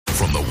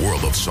From the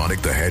world of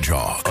Sonic the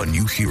Hedgehog, a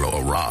new hero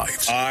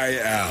arrives. I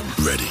am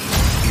ready.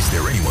 Is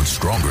there anyone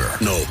stronger?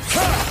 No.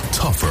 Ha!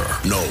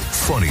 Tougher? No.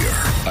 Funnier?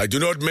 I do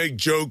not make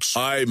jokes.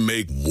 I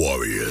make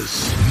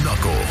warriors.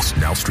 Knuckles,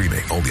 now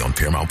streaming only on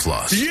Paramount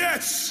Plus.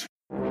 Yes!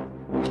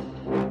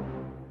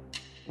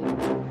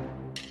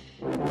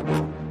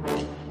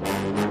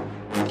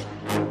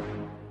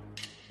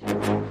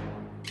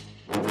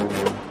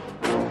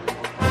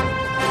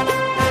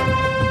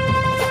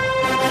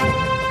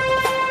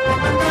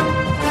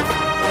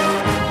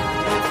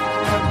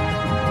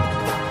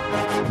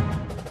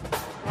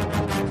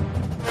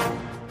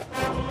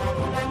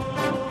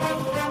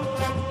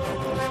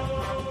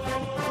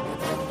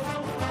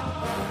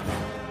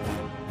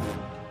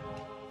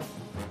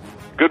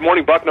 Good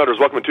morning, Bucknutters.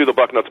 Welcome to the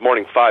Bucknuts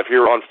Morning 5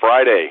 here on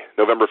Friday,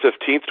 November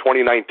 15th,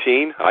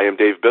 2019. I am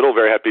Dave Biddle,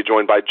 very happy to be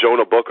joined by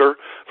Jonah Booker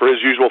for his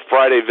usual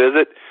Friday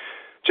visit.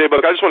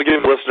 J-Buck, I just want to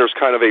give listeners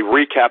kind of a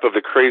recap of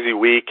the crazy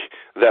week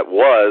that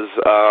was.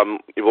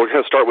 We're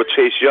going to start with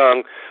Chase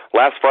Young.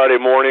 Last Friday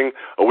morning,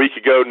 a week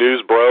ago,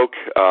 news broke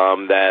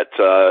that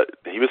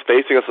he was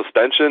facing a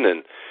suspension,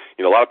 and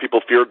a lot of people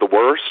feared the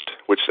worst,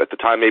 which at the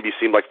time maybe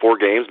seemed like 4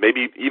 games,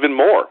 maybe even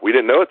more. We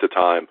didn't know at the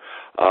time.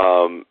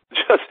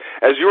 Just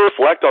as you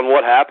reflect on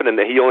what happened and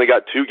that he only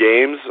got 2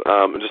 games,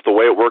 and just the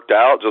way it worked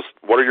out, just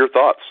what are your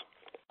thoughts?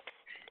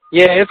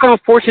 Yeah, it's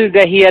unfortunate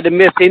that he had to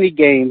miss any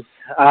games.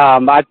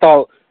 I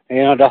thought,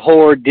 the whole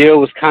ordeal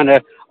was kind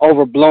of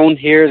overblown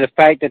here. The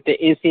fact that the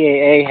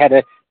NCAA had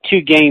a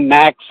 2-game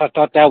max, I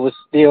thought that was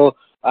still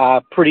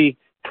pretty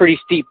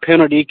steep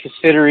penalty,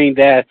 considering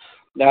that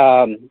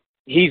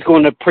he's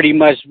going to pretty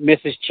much miss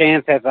his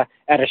chance at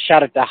a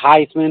shot at the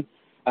Heisman.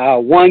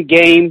 1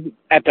 game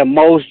at the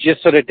most,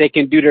 just so that they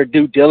can do their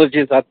due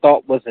diligence, I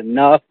thought was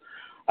enough.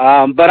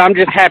 But I'm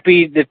just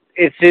happy that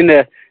it's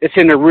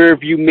in the rear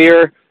view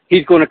mirror.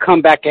 He's going to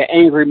come back an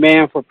angry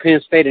man for Penn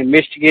State and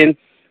Michigan.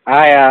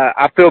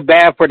 I feel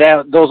bad for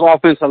those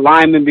offensive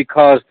linemen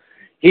because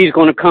he's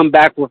going to come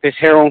back with his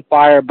hair on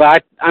fire.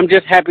 But I'm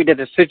just happy that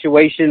the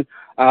situation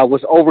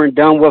was over and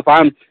done with.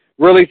 I'm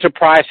really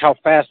surprised how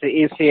fast the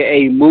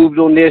NCAA moved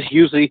on this.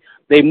 Usually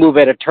they move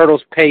at a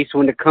turtle's pace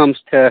when it comes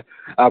to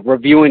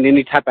reviewing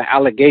any type of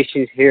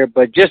allegations here.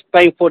 But just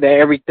thankful that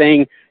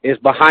everything is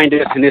behind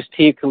us and this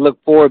team can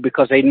look forward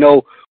because they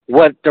know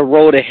what the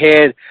road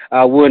ahead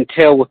will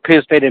entail with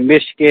Penn State and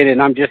Michigan.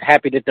 And I'm just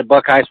happy that the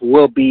Buckeyes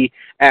will be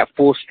at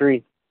full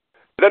stream.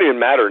 It doesn't even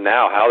matter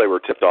now how they were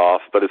tipped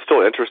off, but it's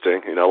still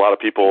interesting. A lot of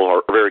people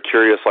are very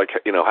curious, how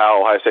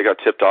Ohio State got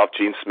tipped off.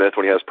 Gene Smith,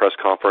 when he has press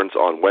conference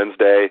on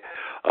Wednesday,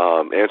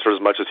 answered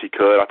as much as he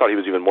could. I thought he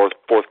was even more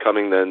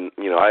forthcoming than,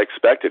 I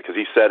expected, because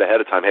he said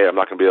ahead of time, hey, I'm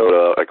not going to be able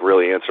to,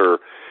 really answer,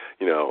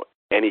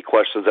 any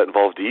questions that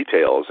involve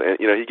details.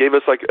 And, he gave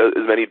us,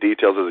 as many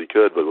details as he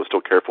could, but was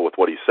still careful with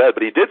what he said.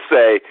 But he did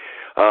say,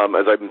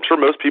 as I'm sure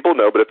most people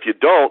know, but if you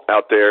don't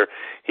out there,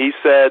 he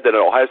said that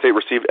Ohio State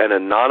received an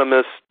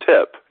anonymous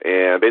tip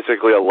and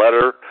basically a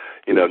letter,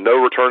 no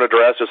return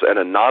address, just an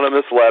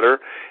anonymous letter.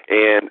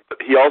 And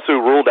he also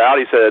ruled out,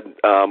 he said,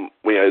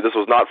 this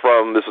was not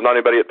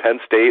anybody at Penn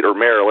State or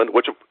Maryland,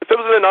 which if it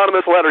was an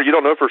anonymous letter, you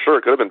don't know for sure.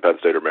 It could have been Penn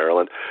State or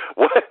Maryland.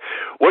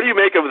 What do you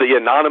make of the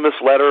anonymous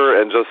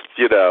letter and just,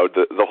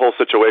 the whole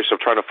situation of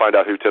trying to find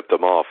out who tipped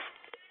them off?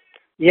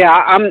 Yeah,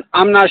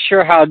 I'm not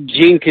sure how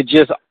Gene could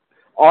just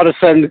all of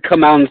a sudden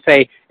come out and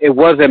say it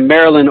wasn't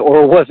Maryland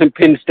or it wasn't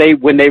Penn State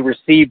when they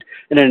received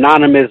an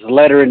anonymous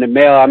letter in the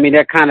mail. I mean,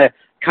 that kind of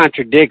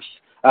contradicts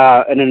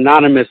an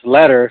anonymous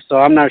letter, so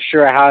I'm not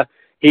sure how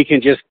he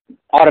can just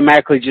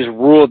automatically just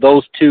rule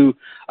those 2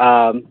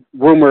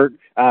 rumored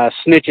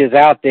snitches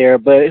out there.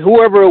 But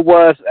whoever it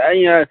was,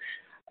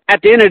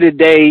 at the end of the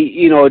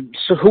day,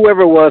 so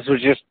whoever it was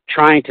just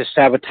trying to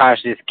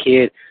sabotage this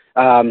kid.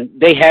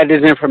 They had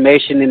this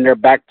information in their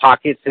back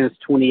pocket since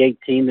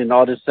 2018, and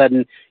all of a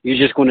sudden you're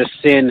just going to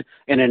send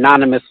an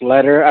anonymous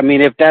letter. I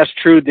mean, if that's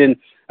true, then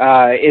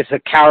it's a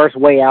coward's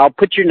way out.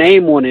 Put your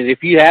name on it.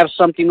 If you have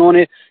something on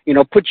it,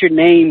 put your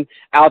name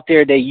out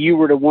there that you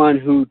were the one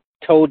who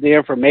told the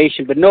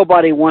information. But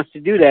nobody wants to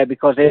do that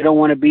because they don't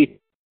want to be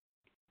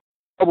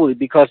troubled.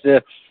 Because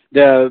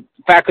the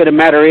fact of the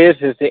matter is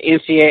the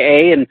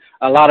NCAA and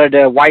a lot of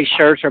the white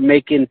shirts are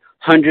making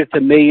hundreds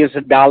of millions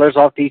of dollars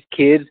off these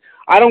kids.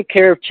 I don't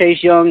care if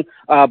Chase Young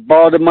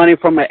borrowed the money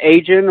from an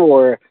agent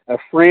or a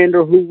friend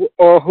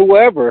or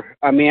whoever.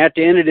 I mean, at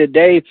the end of the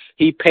day,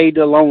 he paid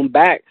the loan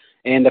back.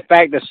 And the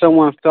fact that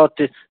someone felt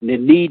the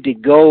need to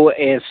go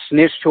and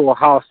snitch to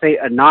Ohio State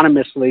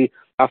anonymously,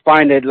 I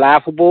find it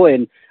laughable.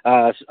 And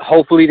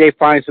hopefully they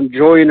find some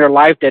joy in their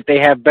life, that they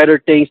have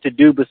better things to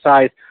do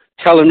besides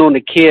telling on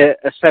the kid,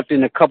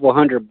 accepting a couple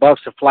 $100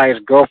 to fly his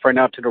girlfriend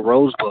out to the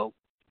Rose Bowl.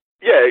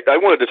 Yeah, I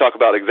wanted to talk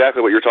about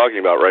exactly what you're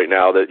talking about right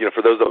now. That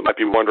for those that might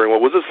be wondering,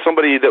 well, was this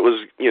somebody that was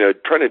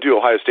trying to do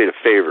Ohio State a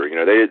favor?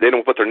 They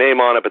don't put their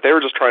name on it, but they were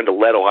just trying to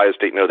let Ohio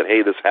State know that,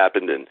 hey, this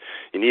happened and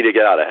you need to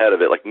get out ahead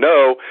of it.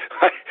 No,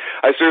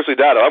 I seriously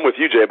doubt it. I'm with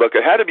you, Jay, but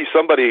it had to be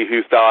somebody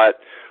who thought,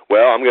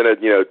 well, I'm going to,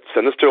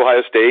 send this to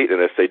Ohio State, and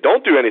if they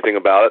don't do anything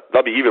about it,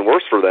 that'll be even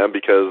worse for them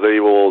because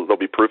there'll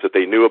be proof that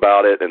they knew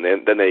about it, and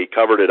then they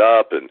covered it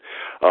up, and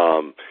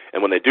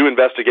when they do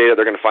investigate it,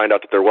 they're going to find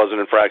out that there was an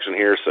infraction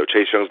here, so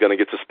Chase Young's going to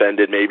get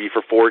suspended maybe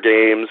for 4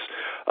 games.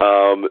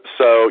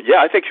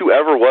 I think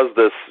whoever was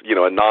this,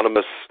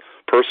 anonymous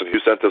person who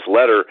sent this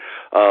letter,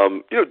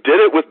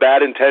 did it with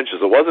bad intentions.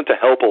 It wasn't to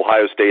help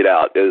Ohio State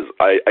out, as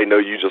I know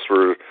you just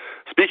were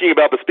speaking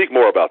about, but speak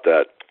more about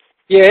that.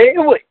 Yeah,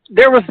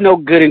 there was no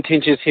good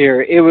intentions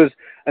here. It was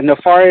a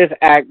nefarious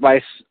act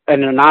by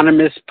an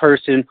anonymous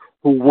person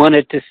who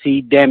wanted to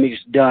see damage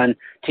done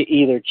to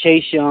either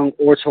Chase Young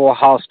or to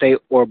Ohio State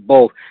or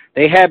both.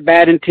 They had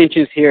bad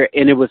intentions here,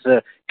 and it was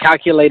a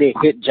calculated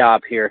hit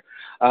job here.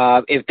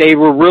 If they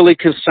were really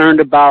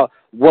concerned about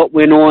what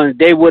went on,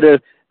 they would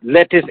have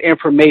let this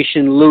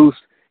information loose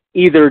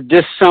either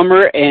this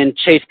summer, and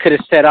Chase could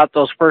have set out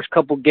those first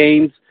couple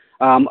games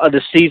of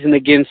the season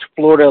against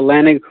Florida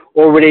Atlantic,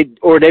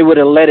 or they would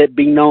have let it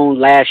be known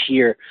last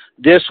year.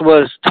 This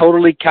was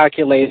totally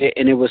calculated,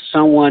 and it was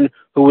someone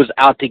who was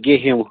out to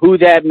get him. Who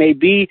that may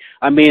be,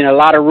 a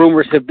lot of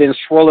rumors have been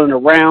swirling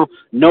around.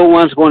 No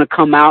one's going to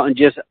come out and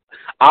just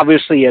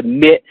obviously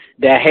admit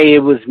that, hey, it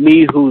was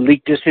me who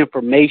leaked this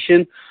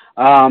information.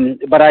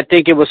 But I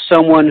think it was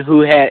someone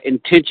who had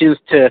intentions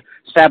to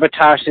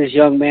sabotage this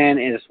young man,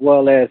 as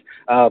well as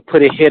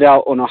put a hit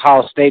out on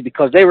Ohio State,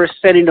 because they were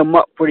setting them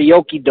up for the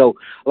okie-doke.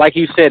 Like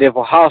you said, if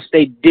Ohio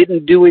State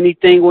didn't do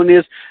anything on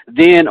this,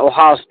 then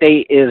Ohio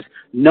State is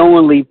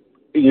knowingly,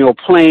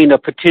 playing a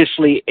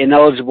potentially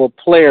ineligible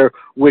player,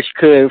 which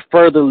could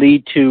further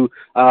lead to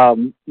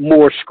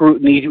more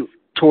scrutiny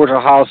towards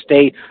Ohio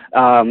State.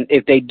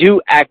 If they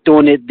do act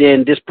on it,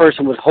 then this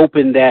person was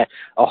hoping that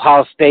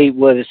Ohio State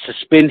would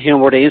suspend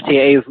him, or the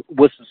NCAA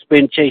would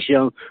suspend Chase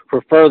Young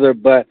for further.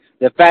 But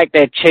the fact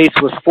that Chase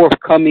was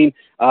forthcoming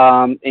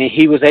and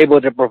he was able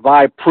to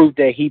provide proof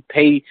that he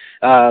paid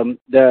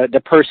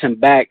the person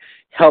back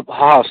helped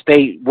Ohio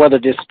State weather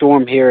this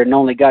storm here and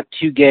only got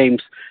 2 games.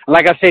 And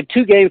like I said,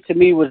 2 games to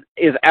me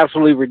is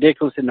absolutely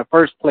ridiculous in the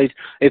first place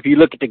if you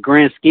look at the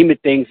grand scheme of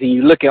things and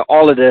you look at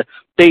all of the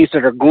things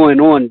that are going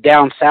on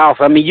down south.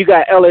 You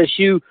got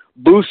LSU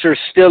boosters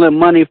stealing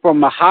money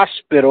from a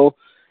hospital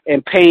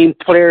and paying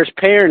players'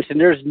 parents, and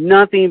there's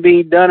nothing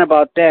being done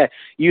about that.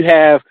 You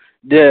have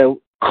the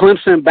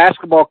Clemson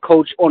basketball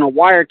coach on a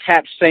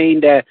wiretap saying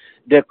that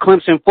the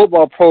Clemson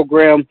football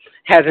program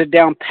has it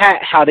down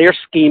pat how they're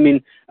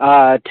scheming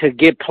to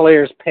get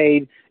players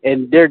paid,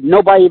 and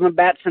nobody even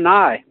bats an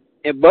eye.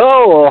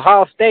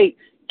 Ohio State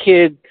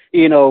kid,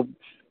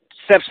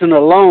 steps in a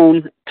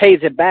loan, pays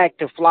it back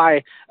to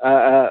fly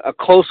a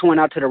close one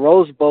out to the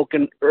Rose Bowl,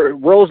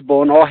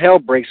 and all hell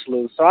breaks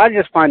loose. So I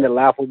just find it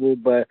laughable,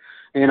 but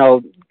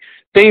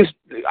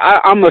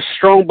I'm a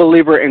strong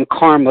believer in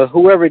karma.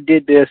 Whoever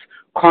did this,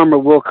 karma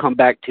will come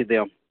back to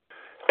them.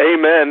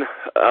 Amen.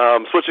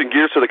 Switching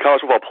gears to the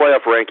college football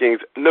playoff rankings,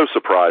 no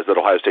surprise that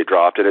Ohio State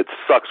dropped, and it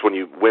sucks when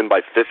you win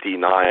by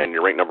 59 and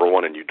you're ranked number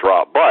 1 and you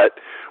drop. But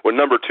when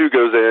number 2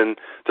 goes in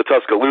to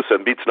Tuscaloosa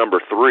and beats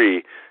number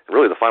 3,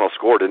 really the final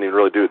score didn't even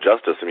really do it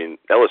justice.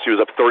 LSU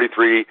was up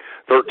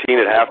 33-13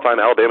 at halftime.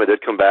 Alabama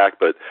did come back,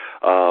 but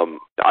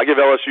I give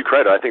LSU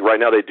credit. I think right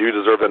now they do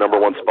deserve the number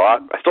 1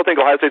 spot. I still think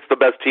Ohio State's the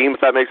best team,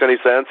 if that makes any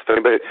sense.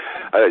 Maybe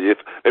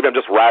I'm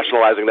just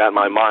rationalizing that in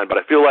my mind, but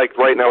I feel like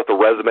right now with the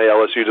resume,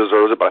 LSU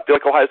deserves it, but I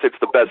feel like Ohio State's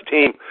the best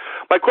team.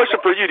 My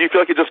question for you, do you feel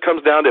like it just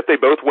comes down to if they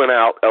both win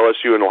out,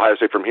 LSU and Ohio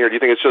State from here, do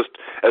you think it's just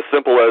as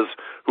simple as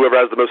whoever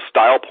has the most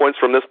style points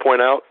from this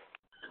point out?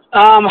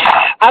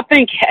 I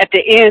think at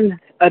the end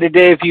of the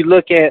day, if you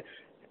look at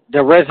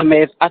the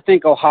resumes, I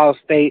think Ohio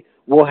State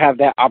will have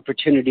that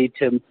opportunity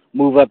to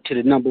move up to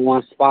the number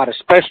 1 spot,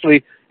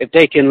 especially if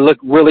they can look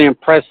really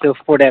impressive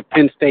for that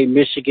Penn State,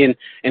 Michigan,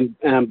 and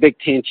Big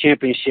Ten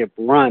championship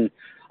run.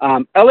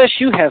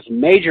 LSU has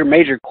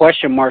major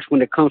question marks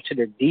when it comes to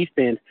their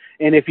defense,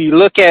 and if you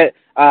look at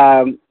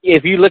them,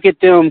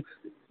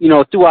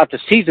 throughout the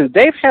season,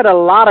 they've had a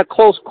lot of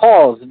close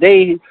calls.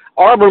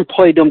 Auburn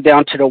played them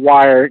down to the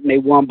wire, and they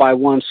won by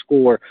 1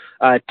 score.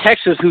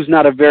 Texas, who's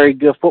not a very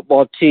good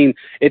football team,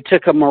 it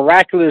took a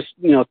miraculous,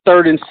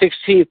 3rd and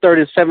 16, 3rd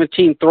and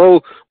 17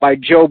 throw by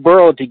Joe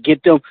Burrow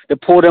to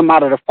pull them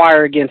out of the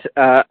fire against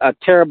a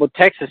terrible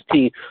Texas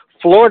team.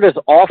 Florida's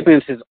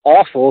offense is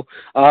awful,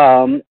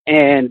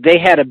 and they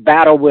had a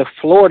battle with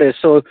Florida.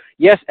 So,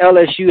 yes,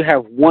 LSU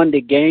have won the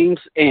games,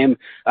 and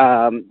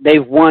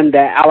they've won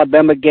that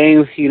Alabama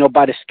game,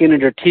 by the skin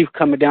of their teeth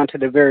coming down to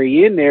the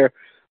very end there.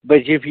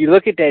 But if you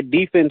look at that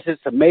defense,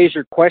 it's a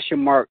major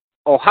question mark.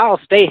 Ohio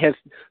State has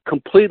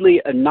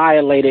completely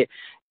annihilated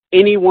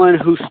anyone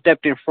who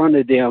stepped in front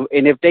of them.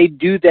 And if they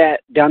do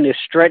that down this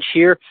stretch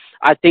here,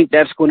 I think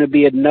that's going to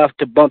be enough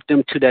to bump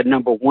them to that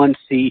number 1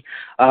 seed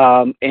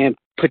and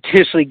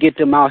potentially get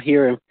them out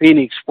here in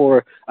Phoenix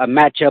for a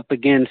matchup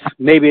against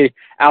maybe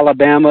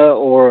Alabama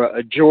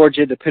or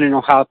Georgia, depending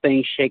on how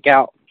things shake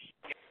out.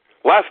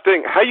 Last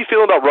thing, how you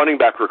feeling about running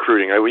back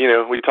recruiting?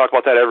 We talk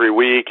about that every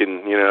week,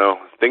 and,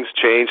 things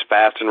change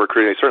fast in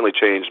recruiting. They certainly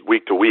change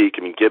week to week.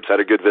 I mean, Gibbs had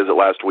a good visit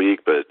last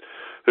week, but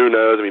who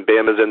knows? I mean,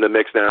 Bama's in the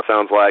mix now,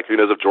 sounds like. Who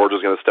knows if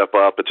Georgia's going to step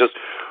up? But just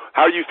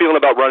how are you feeling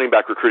about running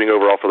back recruiting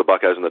overall for the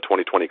Buckeyes in the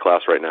 2020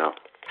 class right now?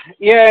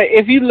 Yeah,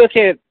 if you look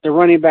at the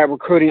running back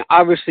recruiting,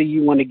 obviously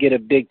you want to get a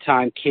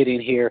big-time kid in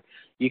here.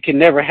 You can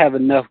never have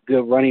enough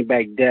good running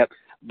back depth.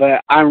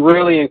 But I'm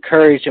really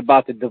encouraged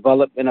about the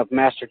development of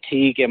Master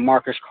Teague and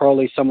Marcus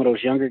Crowley, some of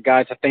those younger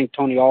guys. I think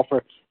Tony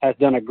Alford has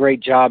done a great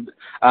job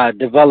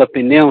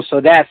developing them. So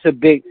that's a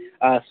big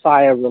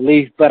sigh of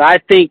relief. But I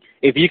think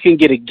if you can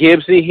get a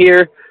Gibbs in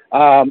here,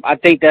 I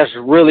think that's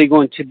really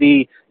going to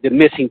be the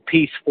missing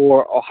piece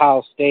for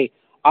Ohio State.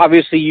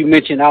 Obviously, you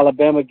mentioned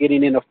Alabama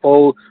getting in the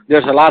fold.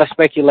 There's a lot of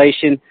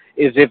speculation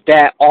is if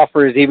that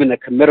offer is even a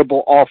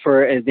committable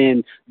offer, and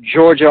then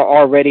Georgia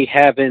already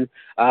having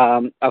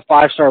a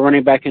five-star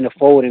running back in the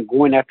fold and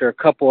going after a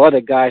couple other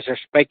guys. Their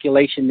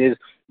speculation is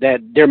that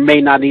there may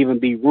not even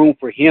be room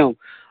for him.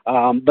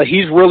 But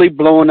he's really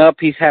blowing up.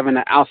 He's having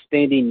an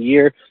outstanding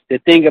year. The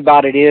thing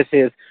about it is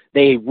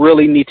they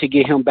really need to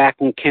get him back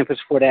on campus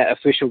for that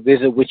official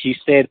visit, which he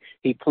said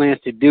he plans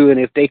to do. And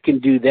if they can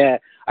do that,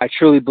 I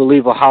truly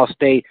believe Ohio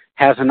State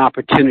has an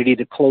opportunity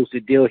to close the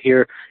deal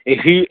here.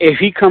 If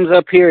he comes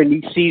up here and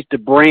he sees the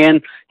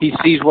brand, he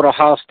sees what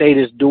Ohio State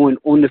is doing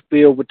on the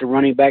field with the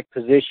running back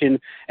position,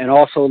 and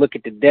also look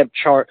at the depth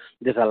chart,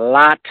 there's a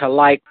lot to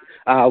like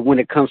when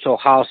it comes to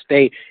Ohio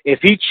State. If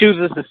he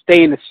chooses to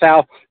stay in the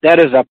South, that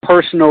is a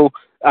personal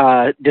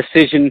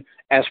decision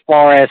as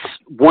far as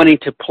wanting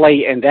to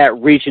play in that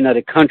region of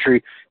the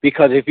country,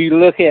 because if you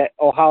look at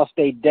Ohio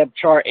State depth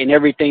chart and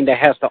everything that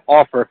has to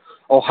offer,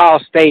 Ohio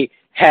State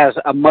has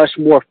a much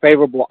more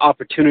favorable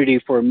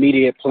opportunity for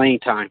immediate playing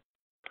time.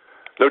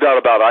 No doubt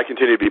about it. I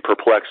continue to be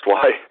perplexed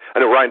why, I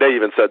know Ryan Day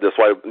even said this,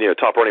 why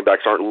top running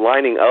backs aren't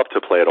lining up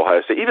to play at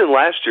Ohio State. Even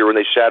last year when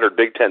they shattered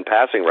Big Ten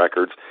passing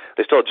records,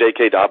 they still had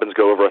J.K. Dobbins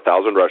go over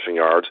 1,000 rushing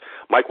yards.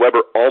 Mike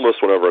Weber almost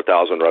went over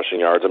 1,000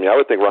 rushing yards. I mean, I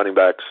would think running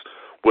backs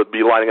would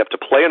be lining up to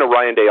play in a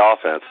Ryan Day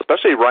offense,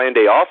 especially a Ryan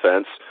Day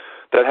offense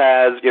that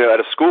has,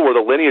 at a school where the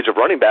lineage of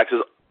running backs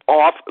is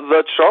off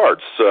the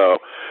charts. So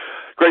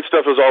great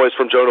stuff as always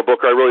from Jonah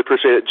Booker. I really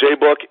appreciate it,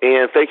 J-Book,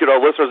 and thank you to our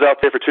listeners out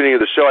there for tuning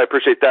into the show. I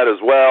appreciate that as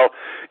well.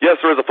 Yes,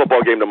 there is a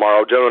football game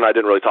tomorrow. Jonah and I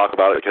didn't really talk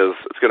about it because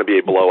it's going to be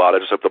a blowout. I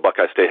just hope the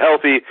Buckeyes stay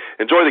healthy.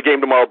 Enjoy the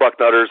game tomorrow,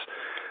 Bucknutters.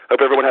 Hope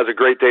everyone has a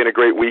great day and a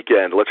great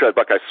weekend. Let's try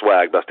Buckeye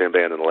swag, best damn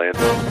band in the land.